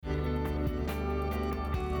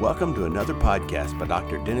Welcome to another podcast by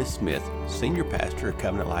Dr. Dennis Smith, Senior Pastor of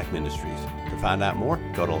Covenant Life Ministries. To find out more,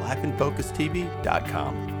 go to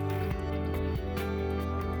lifeinfocustv.com.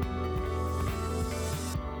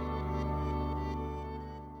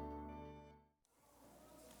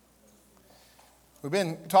 We've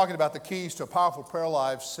been talking about the keys to a powerful prayer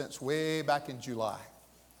life since way back in July.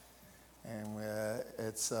 And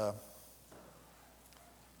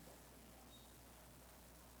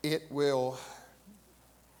it will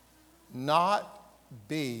not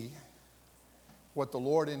be what the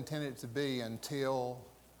Lord intended it to be until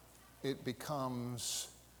it becomes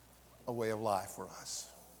a way of life for us.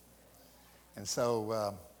 And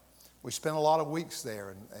so we spent a lot of weeks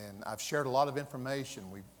there, and I've shared a lot of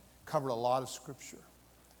information. We've covered a lot of scripture.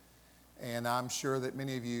 And I'm sure that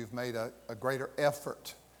many of you have made a greater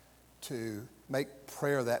effort to make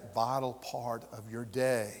prayer that vital part of your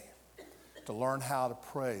day, to learn how to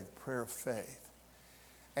pray, the prayer of faith.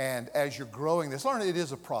 And as you're growing this, learn it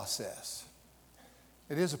is a process.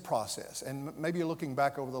 It is a process. And maybe you're looking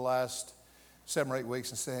back over the last 7 or 8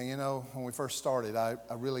 weeks and saying, you know, when we first started, I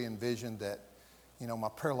really envisioned that, you know, my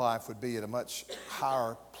prayer life would be at a much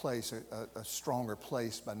higher place, a stronger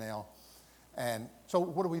place by now. And so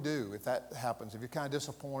what do we do if that happens? If you're kind of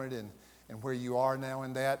disappointed in where you are now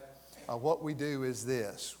in that, what we do is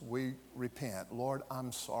this. We repent. Lord,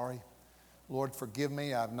 I'm sorry. Lord, forgive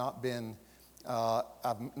me. I've not been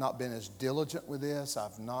as diligent with this.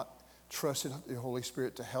 I've not trusted the Holy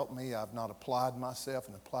Spirit to help me. I've not applied myself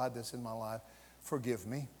and applied this in my life. Forgive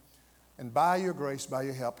me. And by your grace, by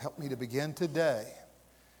your help me to begin today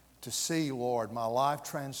to see, Lord, my life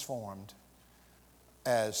transformed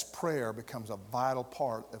as prayer becomes a vital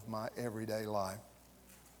part of my everyday life.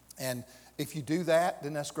 And if you do that,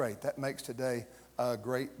 then that's great. That makes today a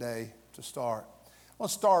great day to start. I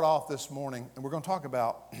want to start off this morning, and we're going to talk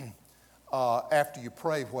about after you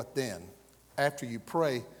pray, what then? After you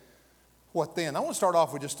pray, what then? I want to start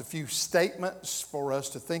off with just a few statements for us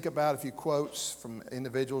to think about, a few quotes from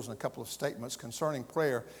individuals and a couple of statements concerning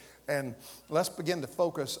prayer. And let's begin to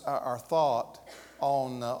focus our thought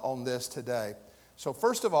on this today. So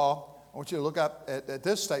first of all, I want you to look up at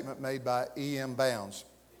this statement made by E.M. Bounds.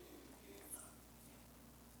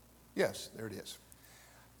 Yes, there it is.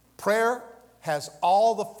 Prayer has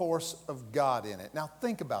all the force of God in it. Now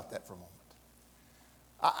think about that for a moment.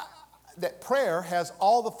 That prayer has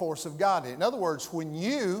all the force of God in it. In other words, when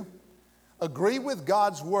you agree with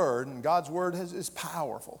God's word, and God's word is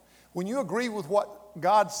powerful, when you agree with what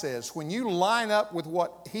God says, when you line up with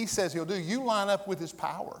what He says He'll do, you line up with His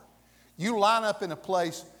power. You line up in a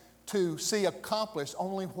place to see accomplished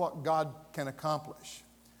only what God can accomplish.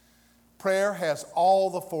 Prayer has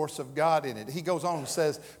all the force of God in it. He goes on and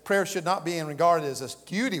says, prayer should not be regarded as a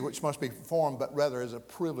duty which must be performed, but rather as a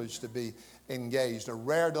privilege to be engaged, a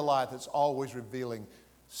rare delight that's always revealing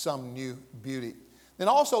some new beauty. Then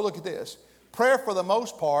also look at this. Prayer, for the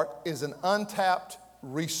most part, is an untapped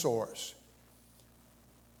resource.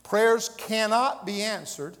 Prayers cannot be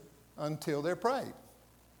answered until they're prayed.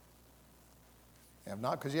 You have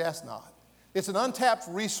not because you ask not. It's an untapped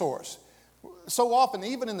resource. So often,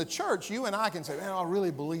 even in the church, you and I can say, man, I really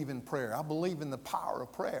believe in prayer. I believe in the power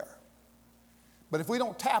of prayer. But if we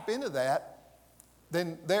don't tap into that,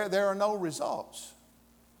 then there are no results.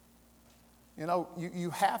 You know, you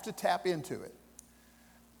have to tap into it.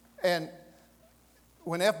 And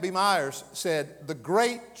when F.B. Myers said, the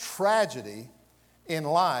great tragedy in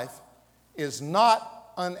life is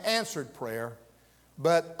not unanswered prayer,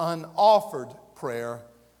 but unoffered prayer,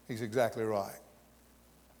 he's exactly right.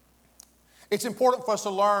 It's important for us to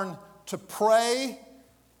learn to pray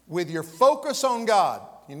with your focus on God.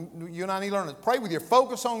 You and I need to learn to pray with your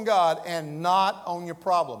focus on God and not on your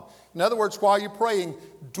problem. In other words, while you're praying,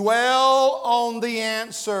 dwell on the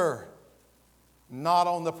answer, not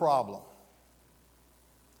on the problem.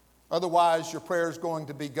 Otherwise, your prayer is going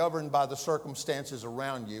to be governed by the circumstances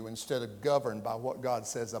around you instead of governed by what God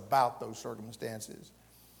says about those circumstances.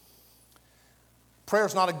 Prayer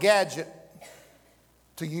is not a gadget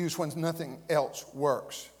to use when nothing else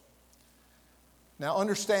works. Now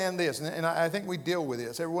understand this, and I think we deal with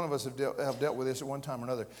this. Every one of us have dealt with this at one time or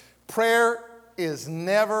another. Prayer is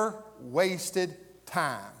never wasted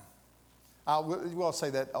time. We'll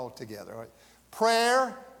say that all together. Right?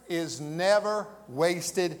 Prayer is never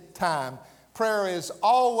wasted time. Prayer is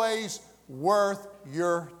always worth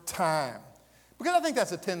your time. Because I think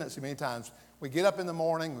that's a tendency many times. We get up in the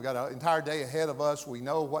morning, we've got an entire day ahead of us, we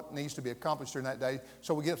know what needs to be accomplished during that day,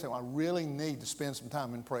 so we get up and say, well, I really need to spend some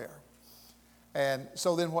time in prayer. And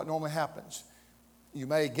so then what normally happens? You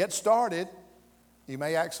may get started, you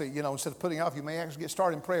may actually, instead of putting off, you may actually get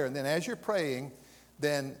started in prayer, and then as you're praying,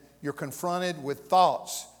 then you're confronted with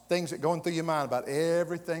thoughts, things that are going through your mind about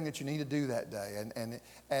everything that you need to do that day.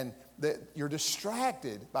 And that you're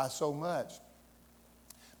distracted by so much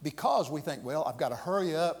because we think, well, I've got to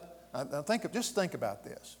hurry up. Now just think about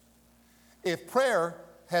this. If prayer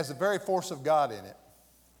has the very force of God in it,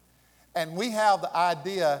 and we have the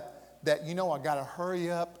idea that, I've got to hurry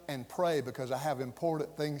up and pray because I have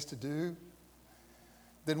important things to do,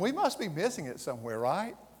 then we must be missing it somewhere,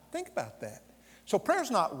 right? Think about that. So prayer's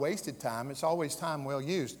not wasted time. It's always time well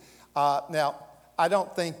used. Now, I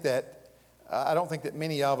don't think that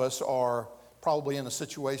many of us are probably in a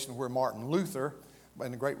situation where Martin Luther,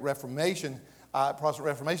 in the great Reformation, Protestant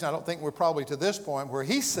Reformation, I don't think we're probably to this point where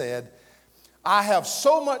he said, I have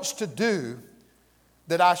so much to do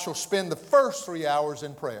that I shall spend the first 3 hours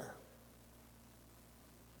in prayer.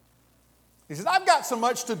 He says, I've got so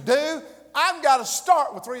much to do, I've got to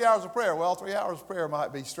start with 3 hours of prayer. Well, 3 hours of prayer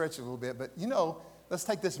might be stretched a little bit, but let's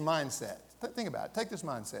take this mindset. Think about it. Take this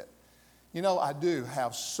mindset. I do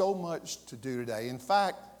have so much to do today. In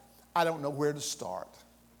fact, I don't know where to start.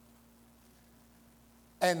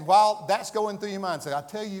 And while that's going through your mindset, I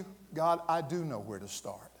tell you, God, I do know where to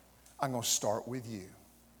start. I'm going to start with you.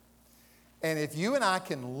 And if you and I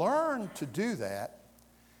can learn to do that,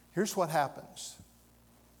 here's what happens.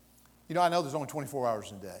 I know there's only 24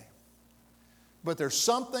 hours in a day. But there's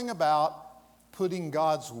something about putting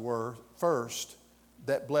God's word first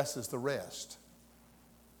that blesses the rest.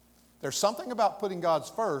 There's something about putting God's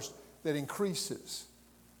first that increases.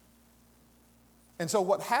 And so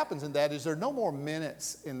what happens in that is there are no more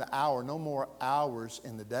minutes in the hour, no more hours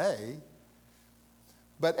in the day.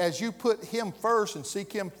 But as you put Him first and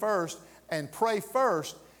seek Him first and pray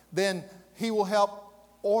first, then He will help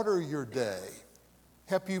order your day,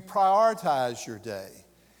 help you prioritize your day,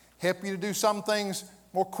 help you to do some things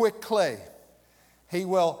more quickly. He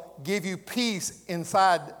will give you peace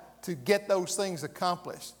inside to get those things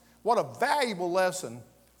accomplished. What a valuable lesson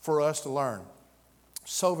for us to learn.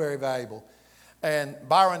 So very valuable. And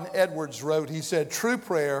Byron Edwards wrote, he said, true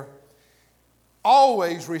prayer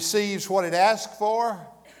always receives what it asks for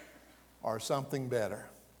or something better.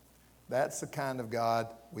 That's the kind of God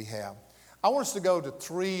we have. I want us to go to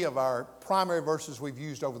 3 of our primary verses we've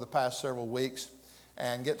used over the past several weeks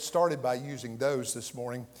and get started by using those this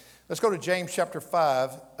morning. Let's go to James chapter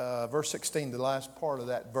 5, verse 16, the last part of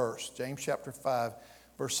that verse. James chapter 5,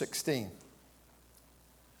 verse 16.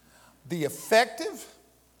 The effective,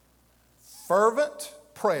 fervent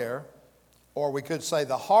prayer, or we could say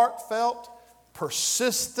the heartfelt,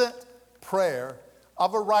 persistent prayer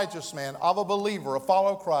of a righteous man, of a believer, a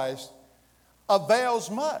follower of Christ, avails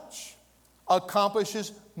much,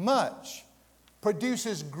 accomplishes much,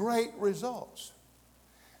 produces great results.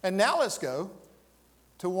 And now let's go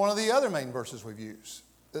to one of the other main verses we've used.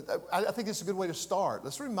 I think it's a good way to start.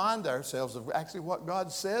 Let's remind ourselves of actually what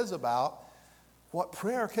God says about what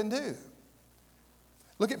prayer can do.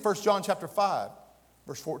 Look at 1 John chapter 5,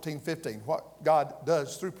 verse 14, 15, what God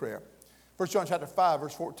does through prayer. 1 John chapter 5,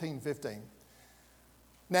 verse 14, 15.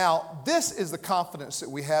 Now, this is the confidence that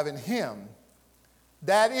we have in Him,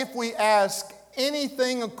 that if we ask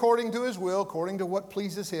anything according to His will, according to what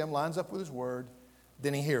pleases Him, lines up with His word,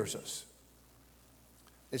 then He hears us.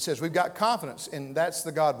 It says we've got confidence, and that's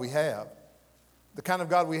the God we have. The kind of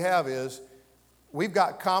God we have is we've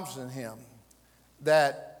got confidence in Him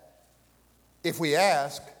that if we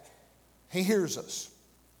ask, He hears us.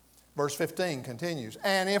 Verse 15 continues.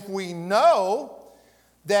 And if we know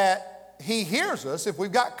that He hears us, if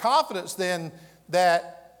we've got confidence then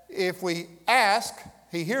that if we ask,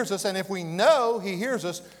 He hears us, and if we know He hears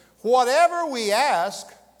us, whatever we ask,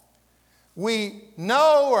 we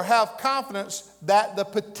know or have confidence that the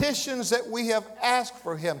petitions that we have asked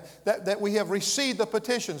for Him, that we have received the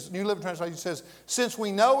petitions. New Living Translation says, since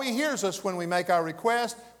we know He hears us when we make our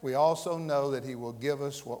request, we also know that He will give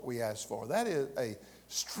us what we ask for. That is a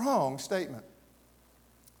strong statement.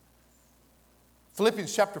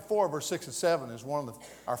 Philippians chapter 4, verse 6 and 7 is one of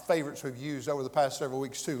our favorites we've used over the past several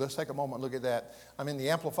weeks too. Let's take a moment and look at that. I'm in the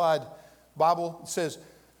Amplified Bible. It says,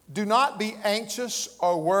 do not be anxious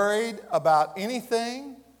or worried about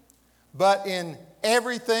anything, but in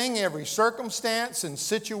everything, every circumstance and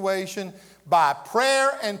situation, by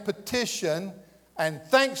prayer and petition and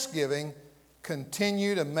thanksgiving,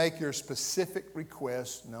 continue to make your specific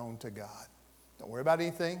requests known to God. Don't worry about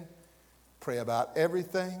anything. Pray about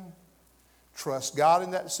everything. Trust God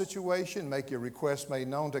in that situation. Make your requests made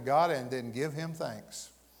known to God and then give Him thanks.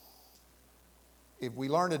 If we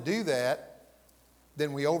learn to do that,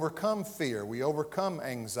 then we overcome fear. We overcome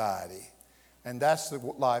anxiety. And that's the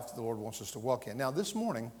life the Lord wants us to walk in. Now this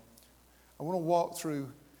morning, I want to walk through,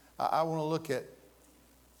 I want to look at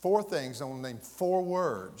 4 things. I'm going to name 4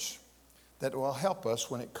 words that will help us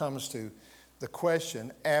when it comes to the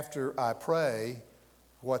question, after I pray,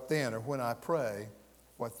 what then? Or when I pray,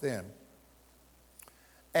 what then?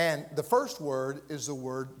 And the first word is the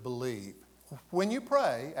word believe. When you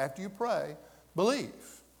pray, after you pray, believe.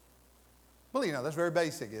 Believe. Now, that's very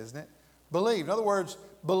basic, isn't it? Believe. In other words,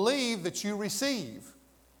 believe that you receive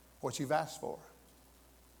what you've asked for.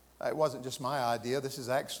 It wasn't just my idea. This is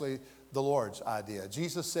actually the Lord's idea.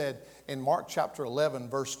 Jesus said in Mark chapter 11,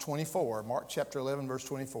 verse 24, Mark chapter 11, verse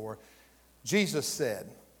 24, Jesus said,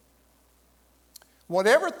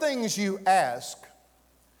 whatever things you ask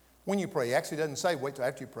when you pray, he actually doesn't say wait till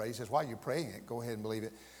after you pray. He says while you're praying it, go ahead and believe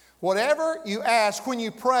it. Whatever you ask when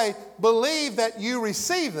you pray, believe that you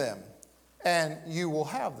receive them and you will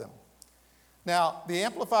have them. Now, the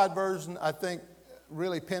Amplified Version, I think,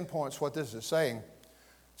 really pinpoints what this is saying. It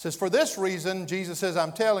says, for this reason, Jesus says,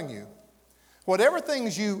 I'm telling you, whatever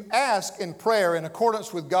things you ask in prayer in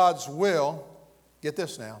accordance with God's will, get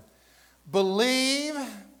this now, believe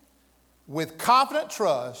with confident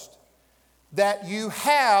trust that you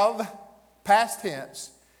have, past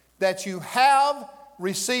tense, that you have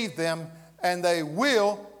received them and they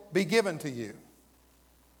will be given to you.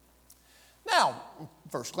 Now,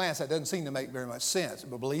 first glance, that doesn't seem to make very much sense.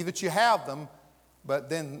 But believe that you have them, but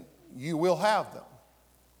then you will have them.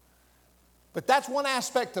 But that's one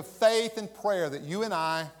aspect of faith and prayer that you and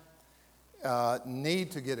I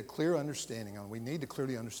need to get a clear understanding on. We need to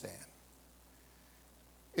clearly understand.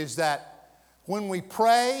 Is that when we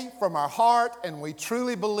pray from our heart and we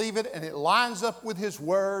truly believe it and it lines up with His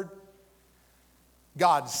Word,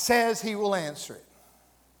 God says He will answer it.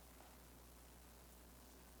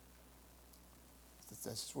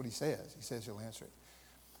 That's what He says. He says He'll answer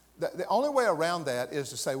it. The only way around that is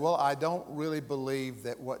to say, well, I don't really believe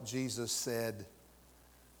that what Jesus said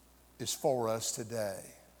is for us today.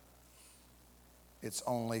 It's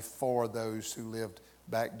only for those who lived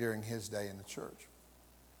back during His day in the church.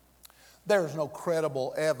 There's no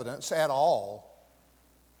credible evidence at all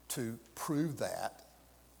to prove that.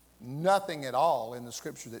 Nothing at all in the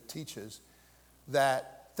Scripture that teaches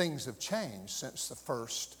that things have changed since the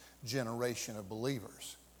first generation of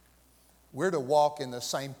believers. We're to walk in the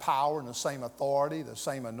same power and the same authority, the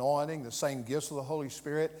same anointing, the same gifts of the Holy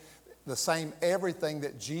Spirit, the same everything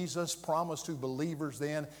that Jesus promised to believers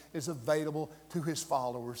then is available to His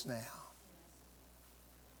followers now.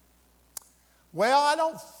 Well, I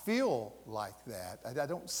don't feel like that. I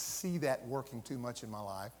don't see that working too much in my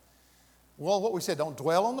life. Well, what we said, don't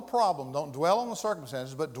dwell on the problem, don't dwell on the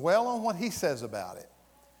circumstances, but dwell on what He says about it.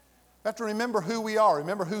 We have to remember who we are,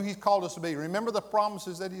 remember who He's called us to be, remember the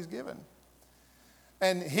promises that He's given.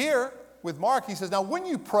 And here with Mark, he says, now when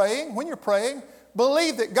you're praying,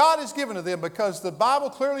 believe that God has given to them, because the Bible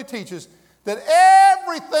clearly teaches that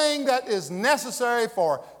everything that is necessary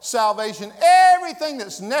for salvation, everything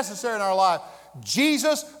that's necessary in our life,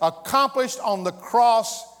 Jesus accomplished on the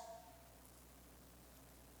cross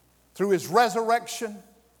through His resurrection.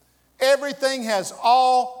 Everything has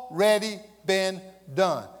already been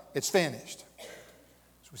done. It's finished.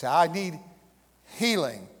 So we say, I need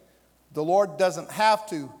healing. The Lord doesn't have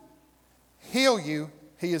to heal you.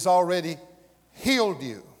 He has already healed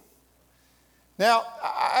you. Now,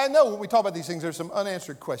 I know when we talk about these things, there's some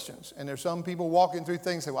unanswered questions. And there's some people walking through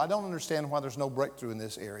things and say, well, I don't understand why there's no breakthrough in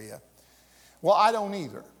this area. Well, I don't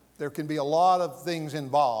either. There can be a lot of things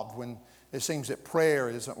involved when it seems that prayer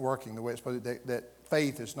isn't working the way it's supposed to, that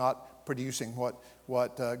faith is not producing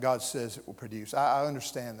what God says it will produce. I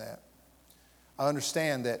understand that. I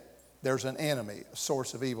understand that there's an enemy, a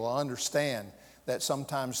source of evil. I understand that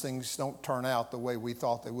sometimes things don't turn out the way we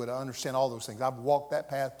thought they would. I understand all those things. I've walked that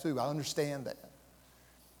path too. I understand that.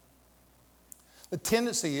 The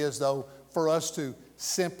tendency is, though, for us to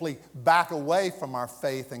simply back away from our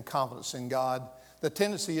faith and confidence in God. The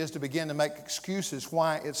tendency is to begin to make excuses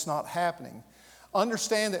why it's not happening.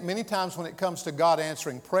 Understand that many times when it comes to God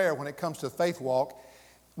answering prayer, when it comes to the faith walk,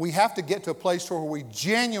 we have to get to a place where we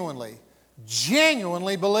genuinely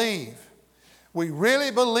believe. We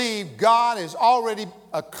really believe God has already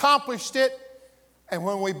accomplished it. And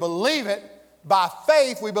when we believe it, by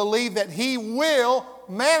faith, we believe that He will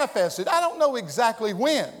manifest it. I don't know exactly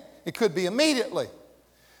when. It could be immediately.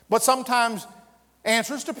 But sometimes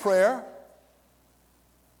answers to prayer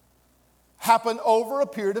happen over a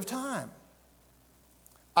period of time.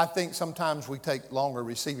 I think sometimes we take longer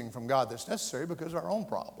receiving from God that's necessary because of our own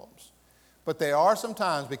problems. But there are some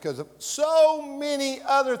times because of so many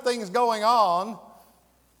other things going on,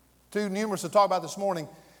 too numerous to talk about this morning,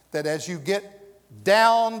 that as you get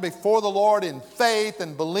down before the Lord in faith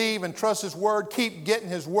and believe and trust His Word. Keep getting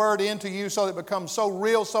His Word into you so that it becomes so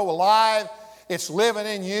real, so alive. It's living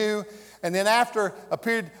in you. And then after a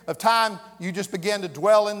period of time, you just begin to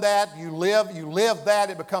dwell in that. You live that.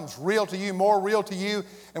 It becomes real to you, more real to you.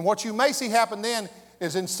 And what you may see happen then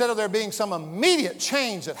is instead of there being some immediate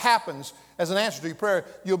change that happens as an answer to your prayer,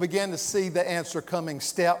 you'll begin to see the answer coming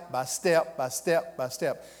step by step by step by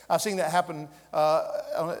step. I've seen that happen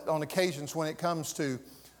on occasions when it comes to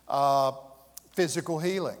physical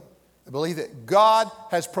healing. I believe that God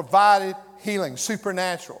has provided healing,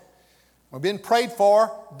 supernatural. We've been prayed for,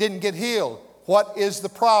 didn't get healed. What is the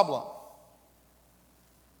problem?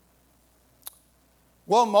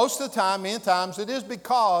 Well, most of the time, many times, it is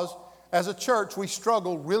because as a church we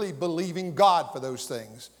struggle really believing God for those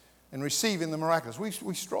things and receiving the miraculous.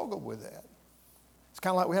 We struggle with that. It's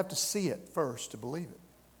kind of like we have to see it first to believe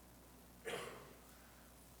it.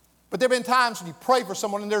 But there have been times when you pray for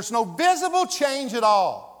someone and there's no visible change at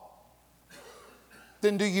all.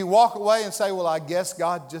 Then do you walk away and say, well, I guess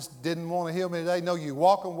God just didn't want to heal me today? No, you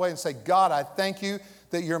walk away and say, God, I thank you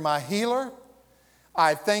that you're my healer.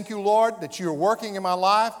 I thank you, Lord, that you're working in my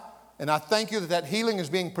life. And I thank you that that healing is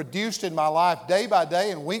being produced in my life day by day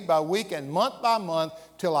and week by week and month by month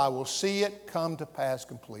till I will see it come to pass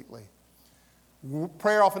completely.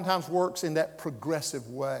 Prayer oftentimes works in that progressive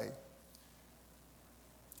way.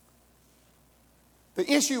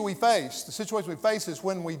 The issue we face, the situation we face is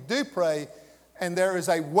when we do pray and there is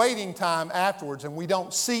a waiting time afterwards and we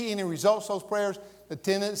don't see any results of those prayers, the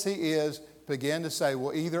tendency is begin to say,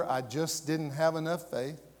 well, either I just didn't have enough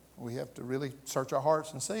faith. We have to really search our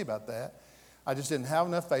hearts and see about that. I just didn't have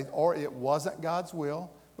enough faith, or it wasn't God's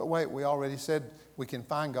will. But wait, we already said we can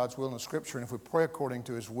find God's will in the Scripture, and if we pray according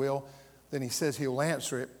to His will, then He says He'll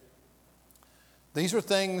answer it. These are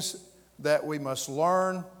things that we must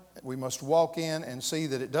learn, we must walk in and see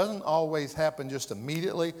that it doesn't always happen just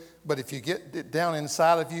immediately, but if you get it down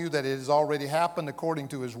inside of you that it has already happened according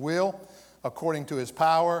to His will, according to His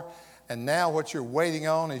power, and now what you're waiting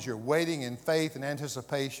on is you're waiting in faith and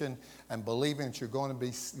anticipation and believing that you're going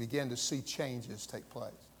to begin to see changes take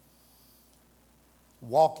place.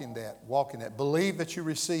 Walk in that. Walk in that. Believe that you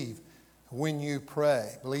receive when you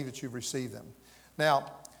pray. Believe that you've received them.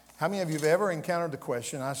 Now, how many of you have ever encountered the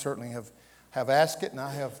question? I certainly have asked it, and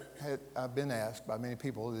I've been asked by many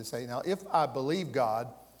people that say, now, if I believe God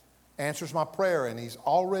answers my prayer, and He's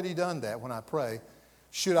already done that when I pray,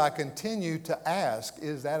 should I continue to ask?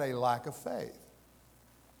 Is that a lack of faith?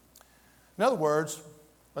 In other words,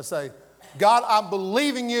 let's say, God, I'm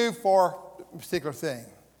believing you for a particular thing.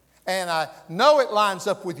 And I know it lines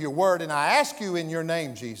up with your word, and I ask you in your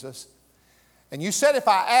name, Jesus. And you said if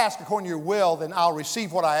I ask according to your will, then I'll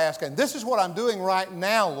receive what I ask. And this is what I'm doing right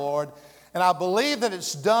now, Lord. And I believe that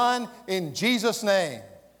it's done in Jesus' name.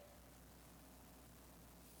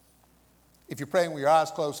 If you're praying with your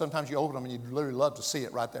eyes closed, sometimes you open them and you'd literally love to see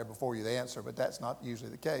it right there before you, the answer, but that's not usually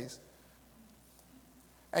the case.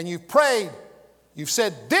 And you've prayed, you've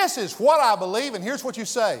said, this is what I believe, and here's what you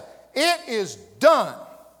say. It is done.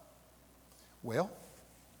 Well,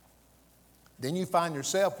 then you find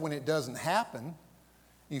yourself, when it doesn't happen,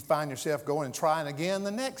 you find yourself going and trying again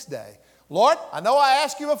the next day. Lord, I know I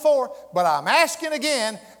asked you before, but I'm asking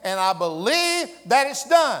again, and I believe that it's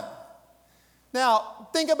done. Now,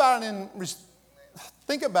 think about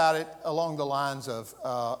it along the lines of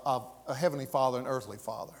a heavenly father and earthly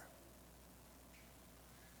father.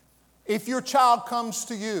 If your child comes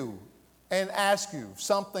to you and asks you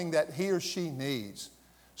something that he or she needs,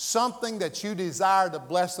 something that you desire to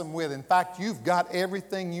bless them with, in fact, you've got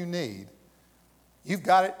everything you need. You've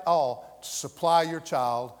got it all to supply your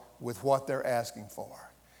child with what they're asking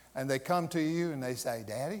for. And they come to you and they say,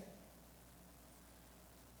 Daddy,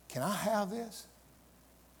 can I have this?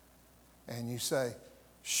 And you say,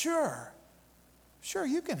 sure,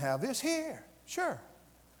 you can have this here. Sure,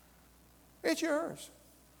 it's yours.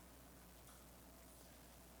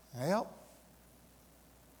 Well,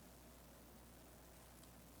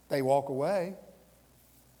 they walk away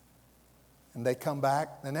and they come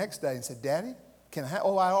back the next day and say, Daddy, can I have,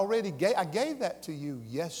 I gave that to you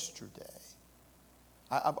yesterday.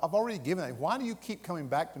 I've already given that. Why do you keep coming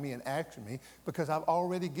back to me and asking me? Because I've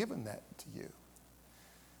already given that to you.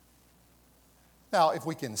 Now, if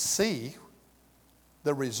we can see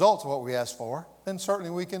the results of what we asked for, then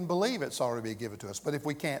certainly we can believe it's already been given to us. But if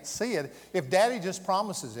we can't see it, if Daddy just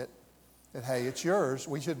promises it, that, hey, it's yours,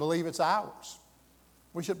 we should believe it's ours.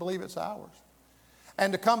 We should believe it's ours.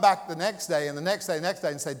 And to come back the next day and the next day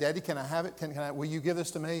and say, Daddy, can I have it? Will you give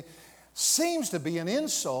this to me? Seems to be an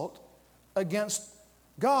insult against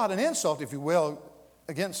God, an insult, if you will,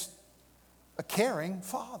 against a caring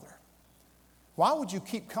Father. Why would you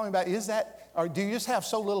keep coming back? Is that, or do you just have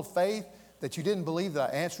so little faith that you didn't believe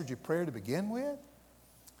that I answered your prayer to begin with?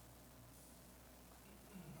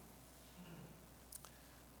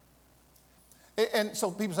 And so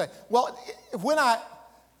people say, well,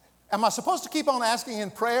 am I supposed to keep on asking in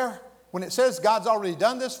prayer when it says God's already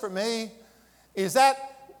done this for me?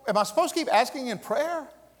 Am I supposed to keep asking in prayer?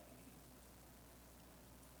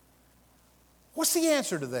 What's the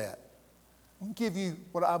answer to that? I'll give you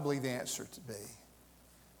what I believe the answer to be.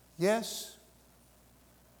 Yes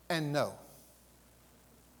and no.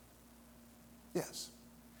 Yes.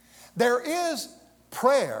 There is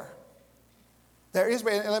prayer. There is,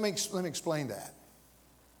 and let me explain that.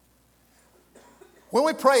 When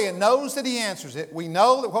we pray and knows that He answers it, we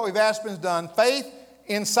know that what we've asked has been done. Faith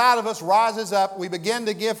inside of us rises up. We begin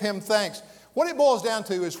to give Him thanks. What it boils down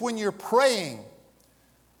to is when you're praying,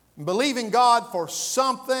 believing God for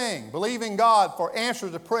something, believing God for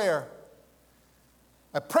answers to prayer,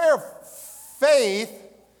 a prayer of faith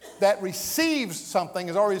that receives something,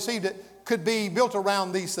 has already received it, could be built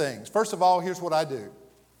around these things. First of all, here's what I do.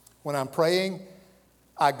 When I'm praying,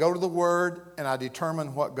 I go to the Word and I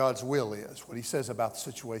determine what God's will is, what He says about the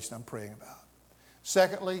situation I'm praying about.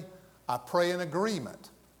 Secondly, I pray in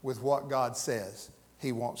agreement with what God says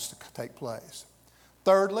He wants to take place.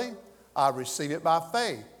 Thirdly, I receive it by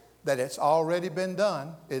faith, that it's already been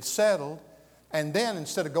done, it's settled. And then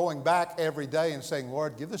instead of going back every day and saying,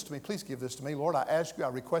 Lord, give this to me, please give this to me. Lord, I ask you, I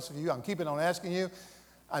request of you, I'm keeping on asking you.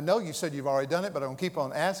 I know you said you've already done it, but I'm going to keep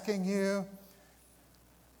on asking you.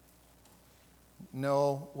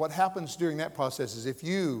 No, what happens during that process is if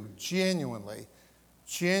you genuinely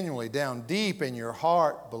down deep in your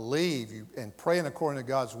heart believe you and praying according to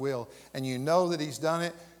God's will, and you know that He's done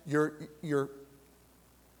it,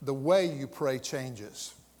 the way you pray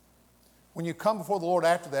changes. When you come before the Lord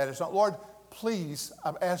after that, it's not, Lord, please,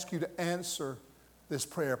 I ask you to answer this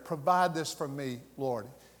prayer. Provide this for me, Lord.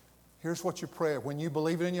 Here's what your prayer. When you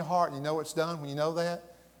believe it in your heart and you know it's done, when you know that,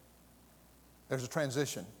 there's a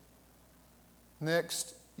transition.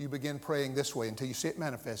 Next, you begin praying this way until you see it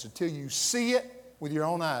manifest. Until you see it with your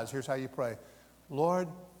own eyes. Here's how you pray. Lord,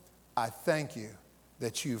 I thank you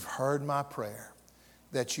that you've heard my prayer,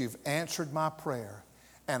 that you've answered my prayer,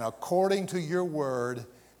 and according to your word,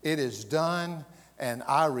 it is done, and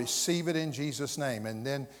I receive it in Jesus' name. And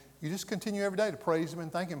then you just continue every day to praise Him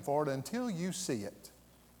and thank Him for it until you see it.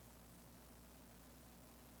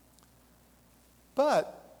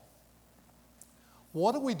 But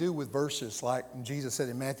what do we do with verses like Jesus said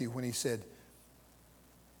in Matthew when He said,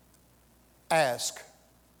 ask,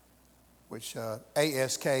 which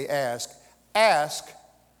A-S-K, ask,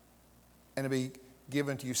 and it'll be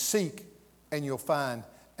given to you. Seek, and you'll find,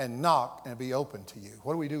 and knock, and it'll be open to you.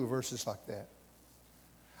 What do we do with verses like that?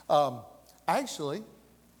 Actually,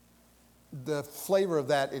 the flavor of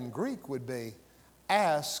that in Greek would be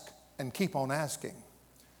ask and keep on asking.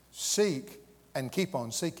 Seek and keep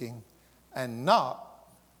on seeking. And knock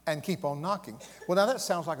and keep on knocking. Well, now that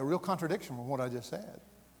sounds like a real contradiction from what I just said.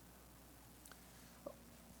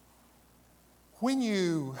 When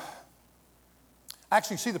you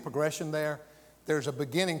actually see the progression there, there's a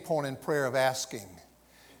beginning point in prayer of asking.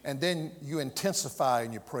 And then you intensify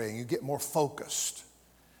in your praying. You get more focused,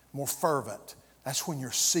 more fervent. That's when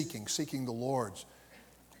you're seeking the Lord's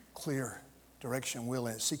clear direction, will,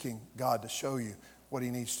 and seeking God to show you what He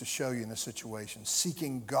needs to show you in this situation.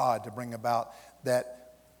 Seeking God to bring about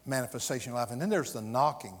that manifestation of life. And then there's the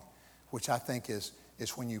knocking, which I think is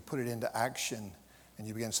when you put it into action and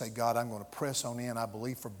you begin to say, God, I'm going to press on in. I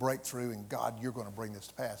believe for breakthrough, and God, you're going to bring this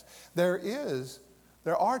to pass. There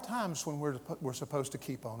are times when we're supposed to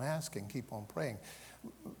keep on asking, keep on praying.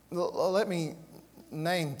 Let me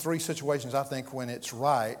name 3 situations I think when it's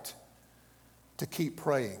right to keep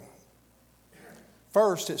praying.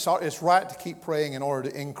 First, it's right to keep praying in order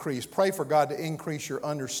to increase. Pray for God to increase your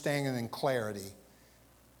understanding and clarity.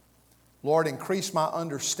 Lord, increase my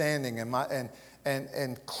understanding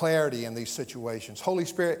and clarity in these situations. Holy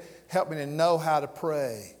Spirit, help me to know how to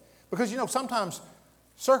pray. Because, sometimes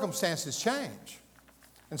circumstances change.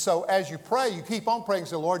 And so as you pray, you keep on praying and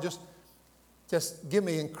say, Lord, just give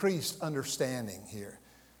me increased understanding here.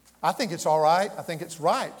 I think it's all right. I think it's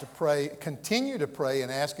right to pray, continue to pray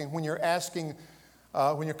and asking when you're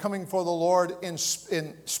coming for the Lord in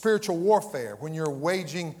spiritual warfare, when you're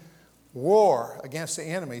waging war against the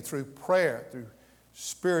enemy through prayer, through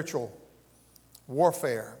spiritual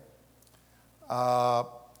warfare.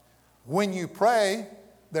 When you pray,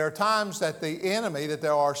 there are times that the enemy, that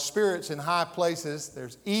there are spirits in high places,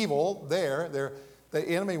 there's evil there. The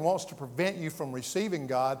enemy wants to prevent you from receiving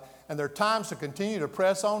God, and there are times to continue to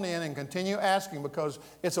press on in and continue asking, because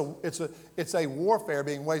it's a warfare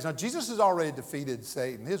being waged. Now, Jesus has already defeated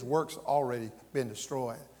Satan. His work's already been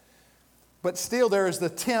destroyed. But still there is the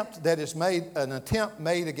attempt that is made, an attempt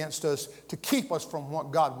made against us to keep us from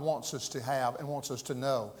what God wants us to have and wants us to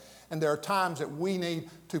know. And there are times that we need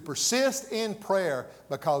to persist in prayer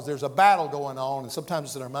because there's a battle going on, and sometimes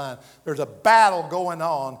it's in our mind. There's a battle going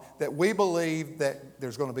on that we believe that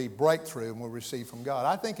there's going to be breakthrough and we'll receive from God.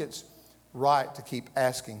 I think it's right to keep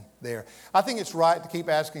asking there. I think it's right to keep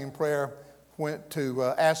asking in prayer to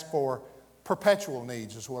ask for perpetual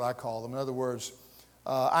needs is what I call them. In other words,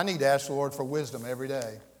 I need to ask the Lord for wisdom every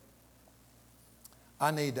day.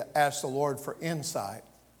 I need to ask the Lord for insight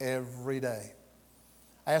every day.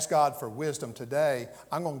 I ask God for wisdom today.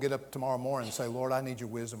 I'm going to get up tomorrow morning and say, Lord, I need your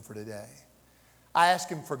wisdom for today. I ask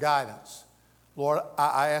Him for guidance. Lord,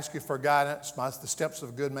 I ask you for guidance. The steps of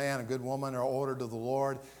a good man, a good woman are ordered to the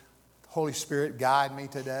Lord. Holy Spirit, guide me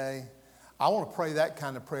today. I want to pray that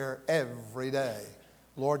kind of prayer every day.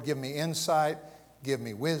 Lord, give me insight, give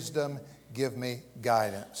me wisdom, give me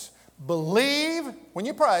guidance. Believe, when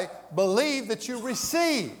you pray, believe that you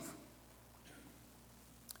receive.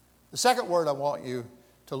 The second word I want you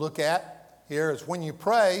to look at here is when you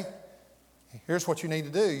pray, here's what you need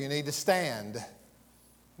to do. You need to stand.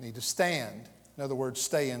 You need to stand. In other words,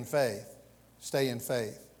 stay in faith. Stay in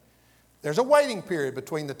faith. There's a waiting period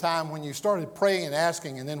between the time when you started praying and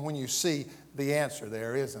asking and then when you see the answer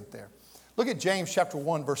there, isn't there? Look at James chapter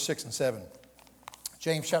 1, verse 6 and 7.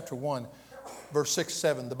 James chapter 1, verse 6 and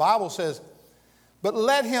 7. The Bible says, but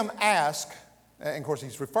let him ask, and of course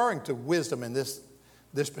he's referring to wisdom in this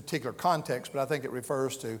particular context, but I think it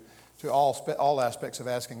refers to all aspects of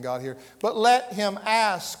asking God here. But let him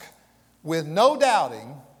ask with no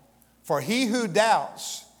doubting, for he who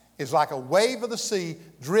doubts is like a wave of the sea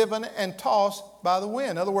driven and tossed by the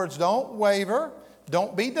wind. In other words, don't waver.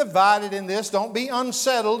 Don't be divided in this. Don't be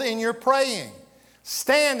unsettled in your praying.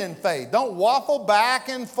 Stand in faith. Don't waffle back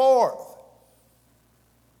and forth.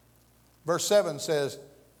 Verse 7 says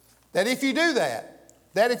that if you do that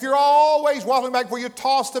if you're always waffling back and forth, you're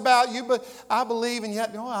tossed about, but I believe, and yet,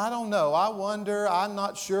 I don't know, I wonder, I'm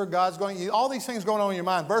not sure God's going to, all these things going on in your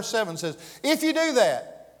mind. Verse 7 says, if you do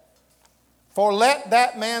that, for let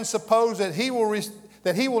that man suppose that he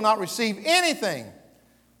will not receive anything.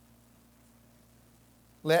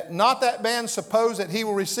 Let not that man suppose that he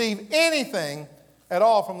will receive anything at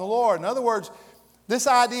all from the Lord. In other words, this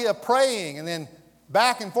idea of praying and then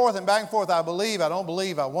back and forth, I believe, I don't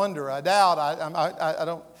believe, I wonder, I doubt, I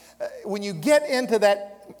don't. When you get into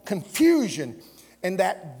that confusion and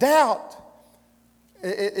that doubt,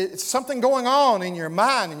 it's something going on in your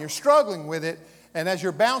mind and you're struggling with it. And as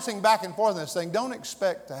you're bouncing back and forth in this thing, don't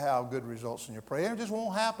expect to have good results in your prayer. It just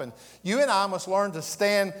won't happen. You and I must learn to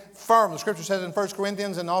stand firm. The Scripture says in 1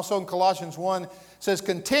 Corinthians and also in Colossians 1, says,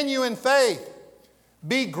 continue in faith,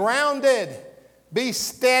 be grounded, be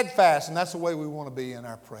steadfast, and that's the way we want to be in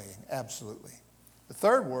our praying, absolutely. The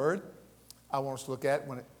third word I want us to look at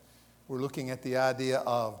when we're looking at the idea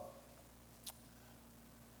of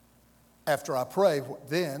after I pray, what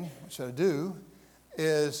should I do,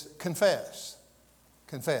 is confess.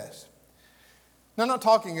 Confess. Now, I'm not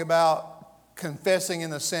talking about confessing in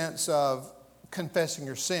the sense of confessing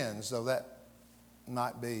your sins, though that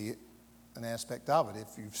might be an aspect of it.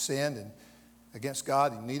 If you've sinned and against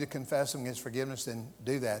God, you need to confess them against forgiveness, then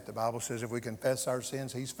do that. The Bible says if we confess our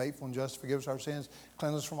sins, He's faithful and just to forgive us our sins,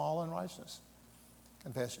 cleanse us from all unrighteousness.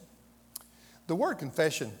 Confession. The word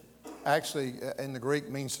confession actually in the Greek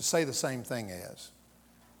means to say the same thing as,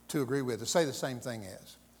 to agree with, to say the same thing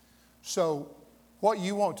as. So what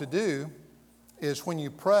you want to do is when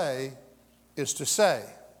you pray is to say,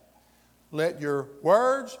 let your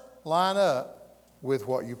words line up with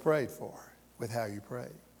what you prayed for, with how you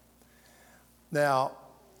prayed. Now,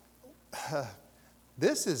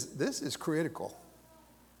 this is critical.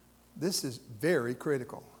 This is very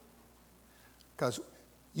critical. Because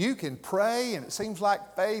you can pray and it seems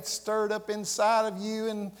like faith stirred up inside of you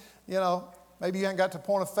and, maybe you haven't got to the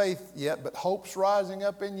point of faith yet, but hope's rising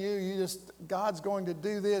up in you. God's going to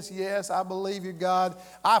do this. Yes, I believe you, God.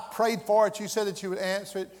 I prayed for it. You said that you would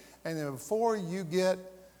answer it. And then before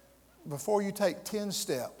you take 10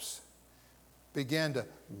 steps, begin to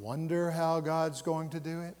wonder how God's going to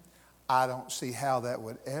do it. I don't see how that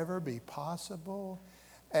would ever be possible.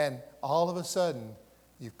 And all of a sudden,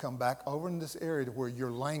 you've come back over in this area to where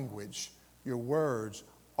your language, your words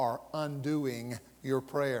are undoing your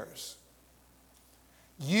prayers.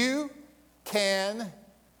 You can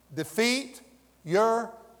defeat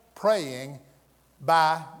your praying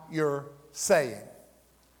by your saying.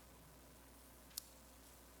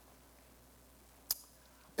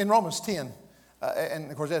 In Romans 10, and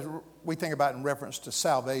of course as we think about it in reference to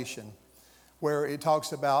salvation, where it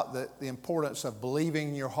talks about the importance of believing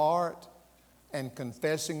in your heart and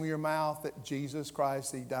confessing with your mouth that Jesus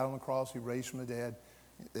Christ, He died on the cross, He raised from the dead,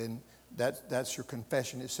 then that's your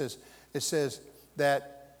confession. It says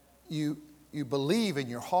that you believe in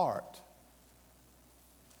your heart,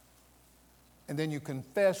 and then you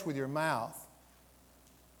confess with your mouth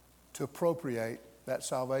to appropriate that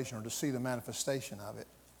salvation or to see the manifestation of it.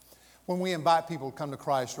 When we invite people to come to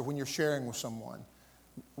Christ, or when you're sharing with someone,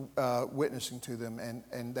 witnessing to them,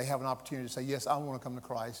 and they have an opportunity to say, yes, I want to come to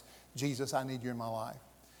Christ. Jesus, I need you in my life.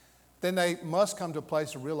 Then they must come to a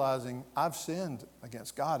place of realizing, I've sinned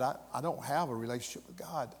against God. I don't have a relationship with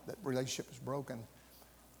God. That relationship is broken.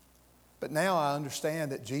 But now I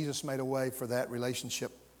understand that Jesus made a way for that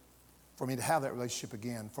relationship, for me to have that relationship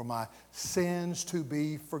again, for my sins to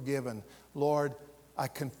be forgiven. Lord, I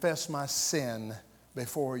confess my sin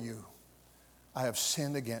before you. I have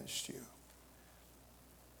sinned against you.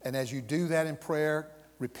 And as you do that in prayer,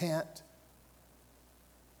 repent,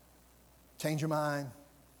 change your mind,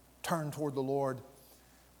 turn toward the Lord.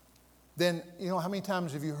 Then, how many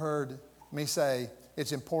times have you heard me say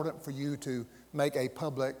it's important for you to make a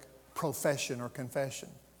public profession or confession?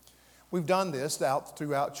 We've done this out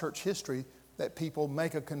throughout church history, that people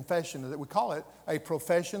make a confession, that we call it a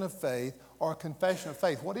profession of faith or a confession of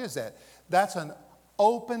faith. What is that? That's an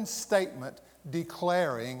open statement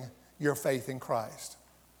declaring your faith in Christ.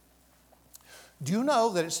 Do you know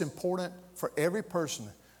that it's important for every person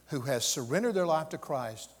who has surrendered their life to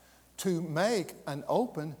Christ to make an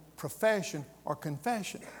open profession or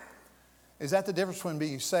confession? Is that the difference between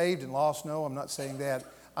being saved and lost? No, I'm not saying that.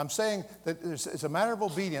 I'm saying that it's a matter of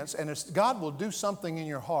obedience, and God will do something in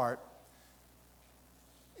your heart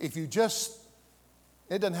if you just,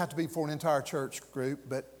 it doesn't have to be for an entire church group,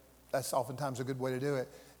 but that's oftentimes a good way to do it,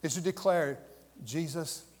 is to declare,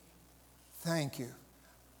 Jesus, thank you.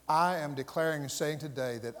 I am declaring and saying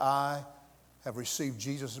today that I have received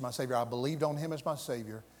Jesus as my Savior. I believed on Him as my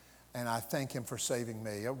Savior, and I thank Him for saving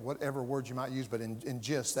me. Whatever word you might use, but in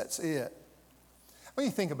just, that's it. When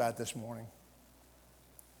you think about it this morning,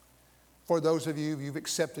 for those of you, you've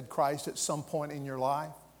accepted Christ at some point in your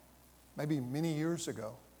life, maybe many years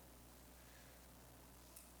ago.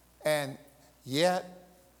 And yet,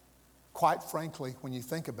 quite frankly, when you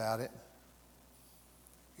think about it,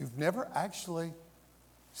 you've never actually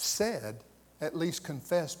said, at least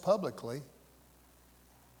confessed publicly,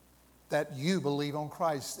 that you believe on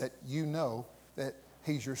Christ, that you know that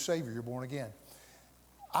He's your Savior, you're born again.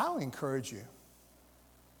 I'll encourage you.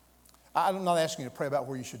 I'm not asking you to pray about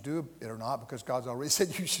where you should do it or not, because God's already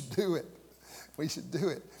said you should do it. We should do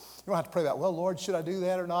it. You don't have to pray about, well, Lord, should I do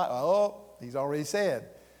that or not? Oh, He's already said.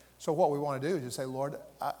 So what we want to do is just say, Lord,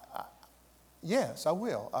 yes, I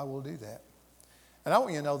will. I will do that. And I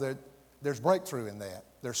want you to know that there's breakthrough in that.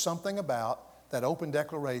 There's something about that open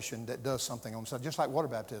declaration that does something on itself, just like water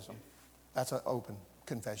baptism. That's an open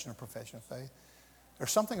confession or profession of faith.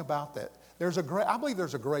 There's something about that. I believe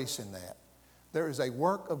there's a grace in that. There is a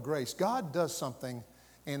work of grace. God does something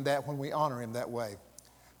in that when we honor Him that way.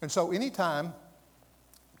 And so anytime,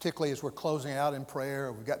 particularly as we're closing out in prayer,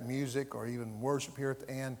 or we've got music or even worship here at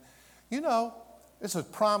the end, it's a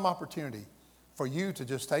prime opportunity for you to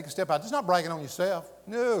just take a step out. It's not bragging on yourself.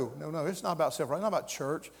 No. It's not about self-right. It's not about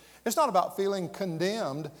church. It's not about feeling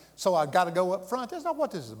condemned, so I've got to go up front. That's not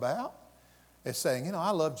what this is about. It's saying,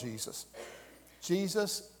 I love Jesus.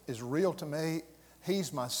 Jesus is real to me.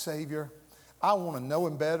 He's my Savior. I want to know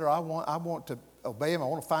Him better. I want to obey Him. I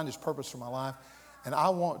want to find His purpose for my life. And I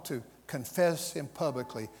want to confess Him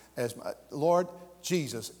publicly as my Lord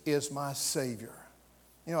Jesus is my Savior.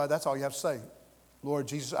 That's all you have to say. Lord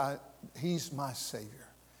Jesus, He's my Savior.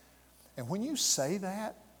 And when you say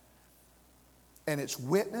that, and it's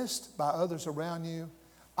witnessed by others around you,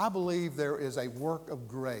 I believe there is a work of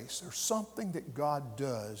grace. There's something that God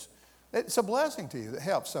does. It's a blessing to you that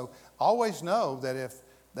helps. So always know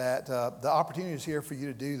that the opportunity is here for you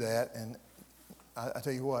to do that. And I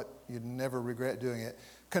tell you what, you'd never regret doing it.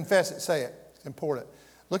 Confess it, say it. It's important.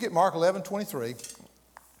 Look at Mark 11:23.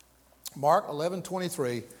 Mark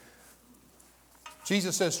 11:23.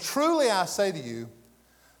 Jesus says, truly I say to you,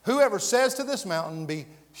 whoever says to this mountain,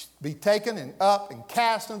 be taken and up and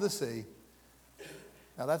cast into the sea.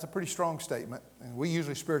 Now that's a pretty strong statement. And we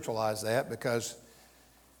usually spiritualize that because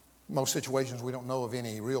most situations we don't know of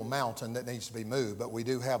any real mountain that needs to be moved. But we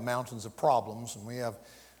do have mountains of problems, and we have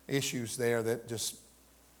issues there that just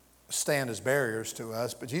stand as barriers to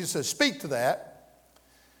us. But Jesus says, speak to that.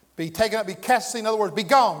 Be taken up, be cast. In other words, be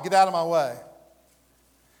gone. Get out of my way.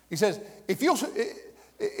 He says, if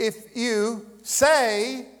you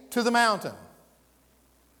say to the mountain.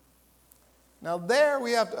 Now there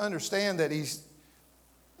we have to understand that he's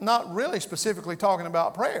not really specifically talking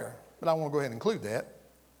about prayer, but I want to go ahead and include that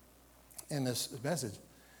in this message.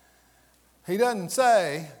 He doesn't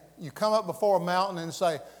say, you come up before a mountain and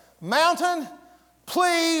say, "Mountain,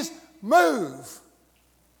 please move,"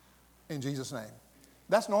 in Jesus' name.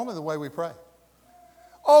 That's normally the way we pray.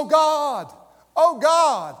 Oh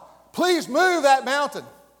God, please move that mountain.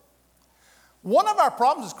 One of our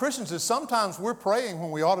problems as Christians is sometimes we're praying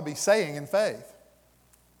when we ought to be saying in faith.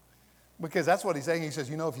 Because that's what he's saying. He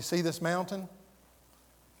says, you know, if you see this mountain,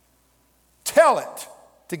 tell it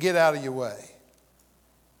to get out of your way.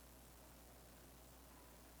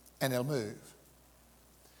 And it'll move.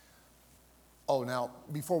 Oh, now,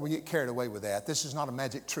 before we get carried away with that, this is not a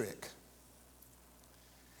magic trick.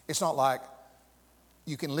 It's not like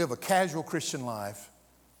you can live a casual Christian life,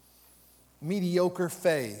 mediocre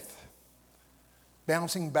faith,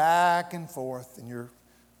 bouncing back and forth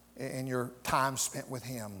in your time spent with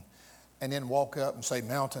Him, and then walk up and say,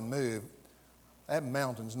 "Mountain, move." That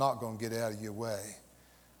mountain's not going to get out of your way.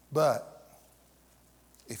 But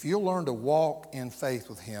if you'll learn to walk in faith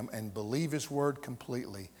with Him and believe His Word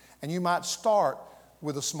completely, and you might start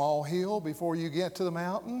with a small hill before you get to the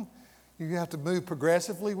mountain. You have to move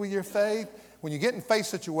progressively with your faith. When you get in faith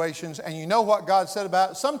situations and you know what God said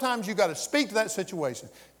about it, sometimes you've got to speak to that situation.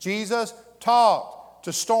 Jesus talked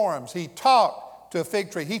to storms. He talked to a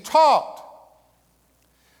fig tree. He talked.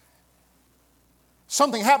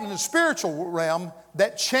 Something happened in the spiritual realm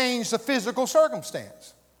that changed the physical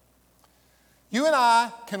circumstance. You and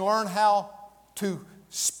I can learn how to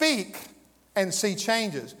speak and see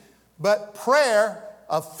changes. But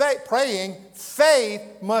praying, faith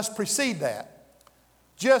must precede that.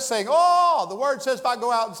 Just saying, oh, the Word says if I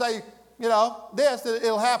go out and say, this, that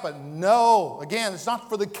it'll happen. No. Again, it's not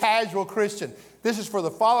for the casual Christian. This is for the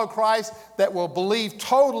follower of Christ that will believe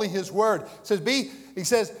totally His Word. He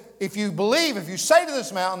says, if you believe, if you say to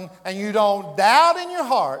this mountain and you don't doubt in your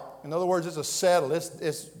heart, in other words, it's a settle,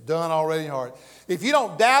 it's done already in your heart. If you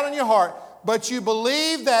don't doubt in your heart, but you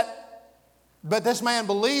believe but this man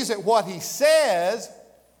believes that what he says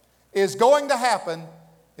is going to happen,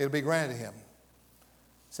 it'll be granted him.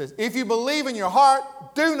 It says, if you believe in your heart,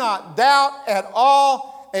 do not doubt at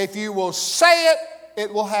all. If you will say it,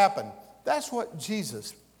 it will happen. That's what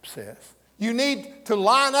Jesus says. You need to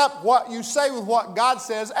line up what you say with what God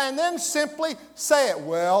says and then simply say it.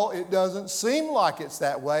 Well, it doesn't seem like it's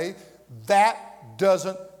that way. That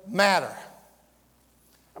doesn't matter.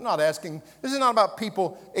 I'm not asking, this is not about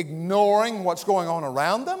people ignoring what's going on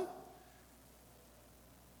around them.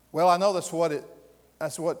 Well, I know that's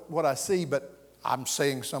what I see, but I'm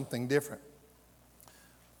saying something different.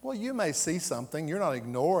 Well, you may see something. You're not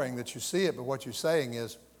ignoring that you see it, but what you're saying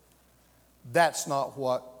is, that's not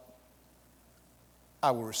what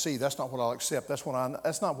I will receive. That's not what I'll accept. That's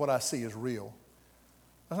not what I see as real.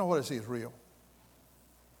 That's not what I see as real.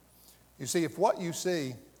 You see, if what you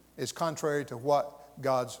see is contrary to what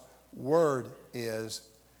God's Word is,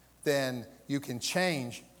 then you can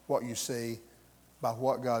change what you see by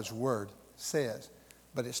what God's Word says.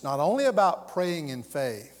 But it's not only about praying in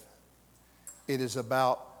faith. It is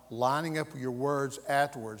about lining up your words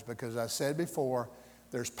afterwards. Because I said before,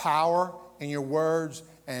 there's power in your words,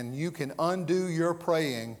 and you can undo your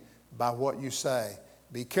praying by what you say.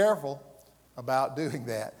 Be careful about doing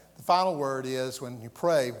that. The final word is, when you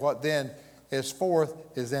pray, what then is fourth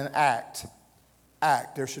is then act.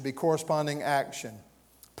 Act. There should be corresponding action.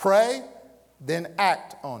 Pray, then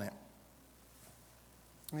act on it.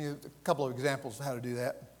 Let me give a couple of examples of how to do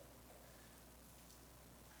that.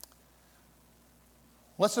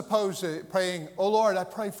 Let's suppose praying, oh Lord, I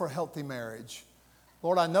pray for a healthy marriage.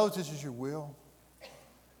 Lord, I know this is your will.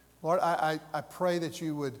 Lord, I pray that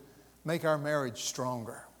you would make our marriage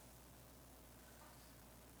stronger.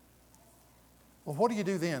 Well, what do you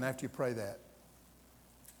do then after you pray that?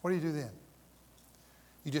 What do you do then?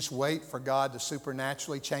 You just wait for God to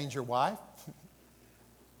supernaturally change your wife?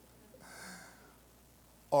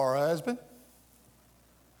 Or a husband?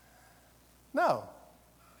 No.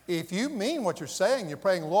 If you mean what you're saying, you're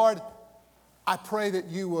praying, Lord, I pray that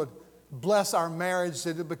you would bless our marriage,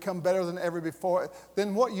 that it would become better than ever before.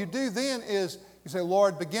 Then what you do then is you say,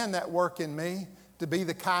 Lord, begin that work in me to be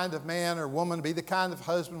the kind of man or woman, to be the kind of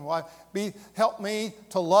husband, wife. Help me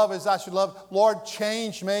to love as I should love. Lord,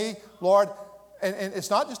 change me. Lord, and it's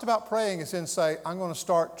not just about praying. It's in say, I'm going to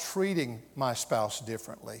start treating my spouse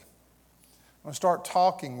differently. I'm going to start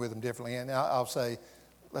talking with them differently. And I'll say,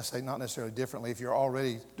 let's say not necessarily differently. If you're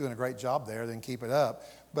already doing a great job there, then keep it up.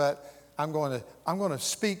 But I'm going to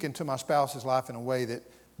speak into my spouse's life in a way that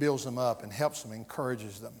builds them up and helps them,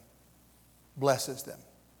 encourages them, blesses them.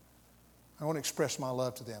 I want to express my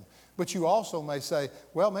love to them. But you also may say,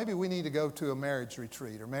 well, maybe we need to go to a marriage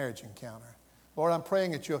retreat or marriage encounter. Lord, I'm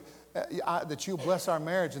praying that you'll bless our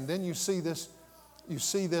marriage. And then you see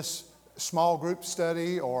this small group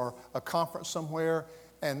study or a conference somewhere,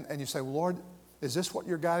 and you say, Lord, is this what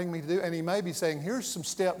you're guiding me to do? And he may be saying, here's some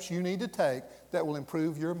steps you need to take that will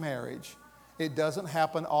improve your marriage. It doesn't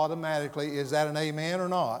happen automatically. Is that an amen or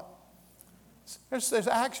not? There's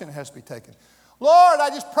action that has to be taken. Lord, I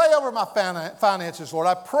just pray over my finances, Lord.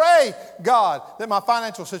 I pray, God, that my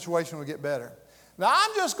financial situation will get better. Now,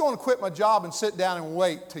 I'm just going to quit my job and sit down and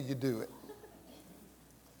wait till you do it.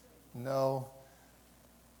 No.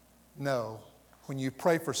 When you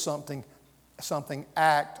pray for something,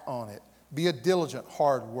 act on it. Be a diligent,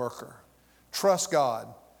 hard worker. Trust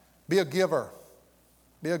God. Be a giver.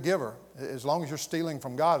 Be a giver. As long as you're stealing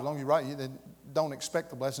from God, as long as you don't expect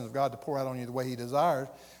the blessings of God to pour out on you the way He desires.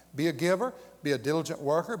 Be a giver. Be a diligent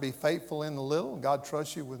worker. Be faithful in the little. God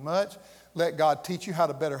trusts you with much. Let God teach you how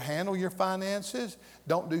to better handle your finances.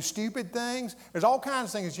 Don't do stupid things. There's all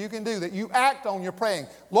kinds of things you can do that you act on your praying.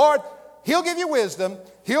 Lord, He'll give you wisdom.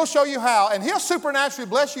 He'll show you how. And He'll supernaturally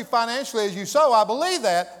bless you financially as you sow. I believe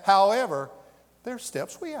that. However, there's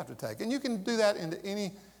steps we have to take. And you can do that into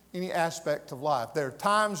any aspect of life. There are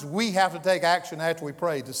times we have to take action after we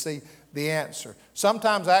pray to see the answer.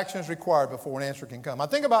 Sometimes action is required before an answer can come. I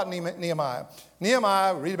think about Nehemiah.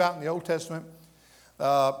 Nehemiah, we read about in the Old Testament,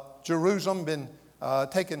 Jerusalem been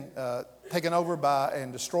taken over by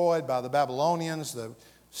and destroyed by the Babylonians. The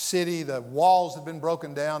city, the walls had been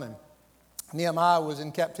broken down, and Nehemiah was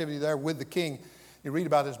in captivity there with the king. You read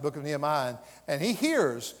about this book of Nehemiah, and he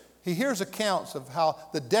hears accounts of how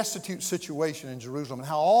the destitute situation in Jerusalem and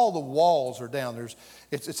how all the walls are down.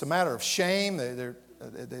 It's a matter of shame.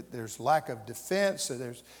 There's lack of defense.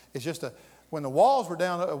 When the walls were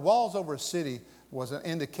down, walls over a city was an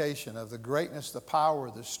indication of the greatness, the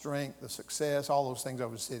power, the strength, the success, all those things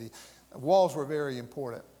over the city. Walls were very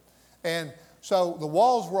important. And so the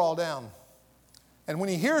walls were all down. And when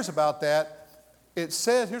he hears about that, it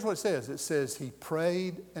says, here's what it says. It says he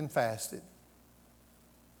prayed and fasted.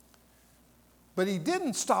 But he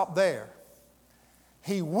didn't stop there.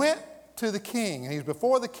 He went to the king, and he was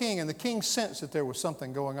before the king, and the king sensed that there was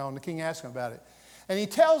something going on. The king asked him about it. And he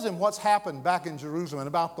tells him what's happened back in Jerusalem and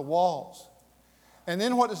about the walls. And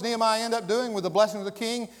then what does Nehemiah end up doing with the blessing of the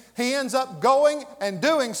king? He ends up going and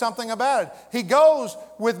doing something about it. He goes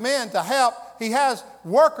with men to help. He has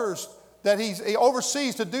workers that he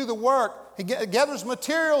oversees to do the work. He gathers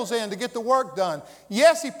materials in to get the work done.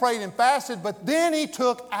 Yes, he prayed and fasted, but then he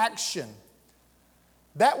took action.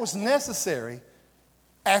 That was necessary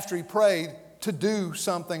after he prayed to do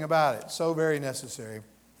something about it. So very necessary.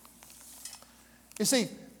 You see, you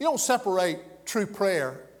don't separate true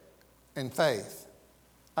prayer and faith.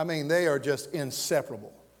 I mean, they are just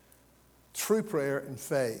inseparable. True prayer and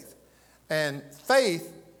faith. And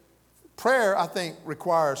prayer, I think,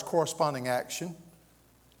 requires corresponding action.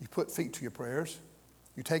 You put feet to your prayers.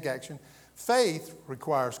 You take action. Faith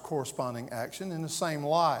requires corresponding action in the same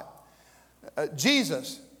light.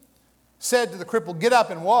 Jesus said to the cripple, "Get up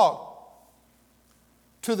and walk."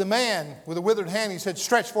 To the man with a withered hand, he said,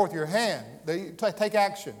 "Stretch forth your hand." They take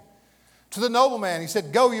action. To the nobleman, he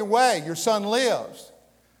said, "Go your way, your son lives."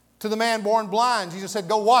 To the man born blind, Jesus said,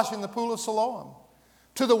 "Go wash in the pool of Siloam."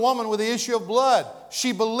 To the woman with the issue of blood,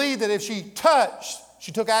 she believed that if she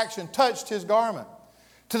took action, touched his garment.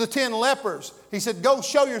 To the 10 lepers, he said, "Go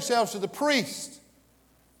show yourselves to the priest."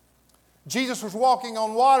 Jesus was walking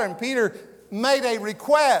on water, and Peter made a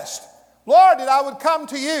request. "Lord, that I would come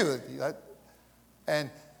to you."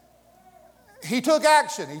 And he took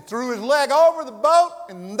action. He threw his leg over the boat,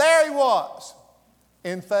 and there he was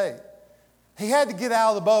in faith. He had to get out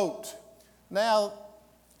of the boat. Now,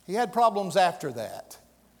 he had problems after that.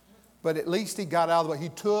 But at least he got out of the boat. He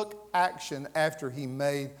took action after he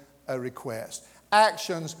made a request.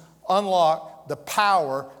 Actions unlock the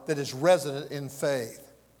power that is resident in faith.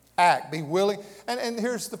 Act. Be willing. And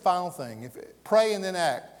here's the final thing. Pray and then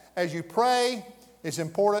act. As you pray, it's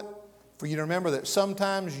important for you to remember that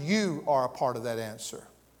sometimes you are a part of that answer.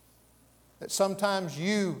 That sometimes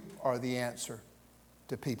you are the answer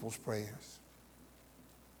to people's prayers.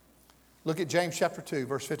 Look at James chapter 2,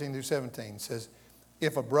 verse 15 through 17. It says,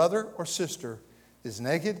 "If a brother or sister is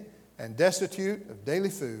naked and destitute of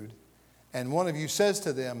daily food, and one of you says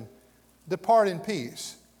to them, 'Depart in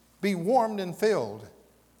peace, be warmed and filled,'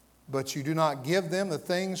 but you do not give them the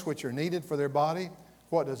things which are needed for their body,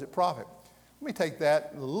 what does it profit?" Let me take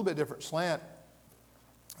that a little bit different slant.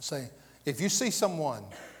 Say, if you see someone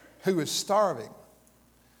who is starving,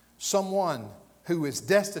 someone who is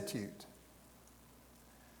destitute,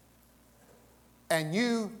 and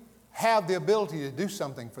you have the ability to do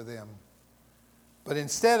something for them, but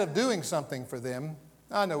instead of doing something for them,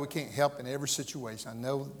 I know we can't help in every situation. I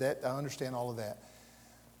know that. I understand all of that.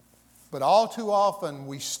 But all too often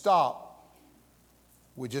we stop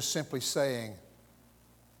with just simply saying,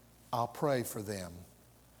 I'll pray for them.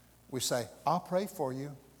 We say, I'll pray for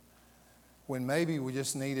you, when maybe we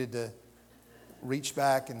just needed to reach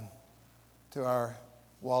back to our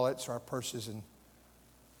wallets, our purses, and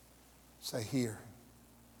say, here,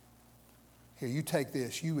 you take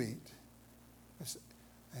this, you eat.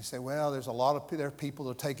 They say, well, there are people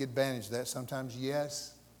that take advantage of that sometimes.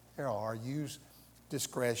 Yes, there are. Use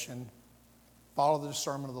discretion. Follow the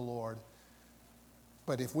discernment of the Lord.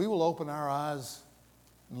 But if we will open our eyes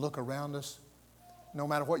and look around us, no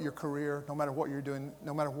matter what your career, no matter what you're doing,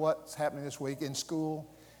 no matter what's happening this week in school,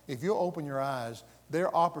 if you'll open your eyes, there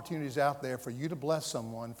are opportunities out there for you to bless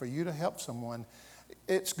someone, for you to help someone.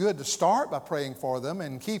 It's good to start by praying for them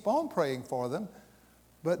and keep on praying for them,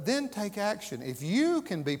 but then take action. If you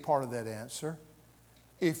can be part of that answer,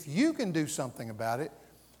 if you can do something about it,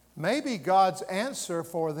 maybe God's answer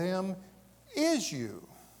for them is you.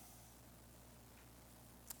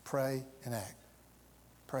 Pray and act.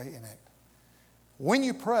 Pray and act. When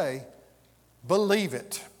you pray, believe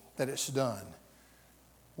it that it's done.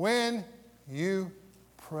 When you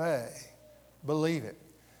pray, believe it.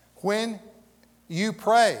 When you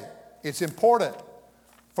pray, it's important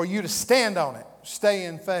for you to stand on it. Stay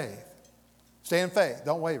in faith. Stay in faith.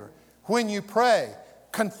 Don't waver. When you pray,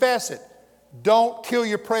 confess it. Don't kill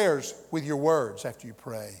your prayers with your words after you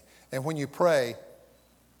pray. And when you pray,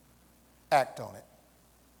 act on it.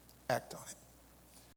 Act on it.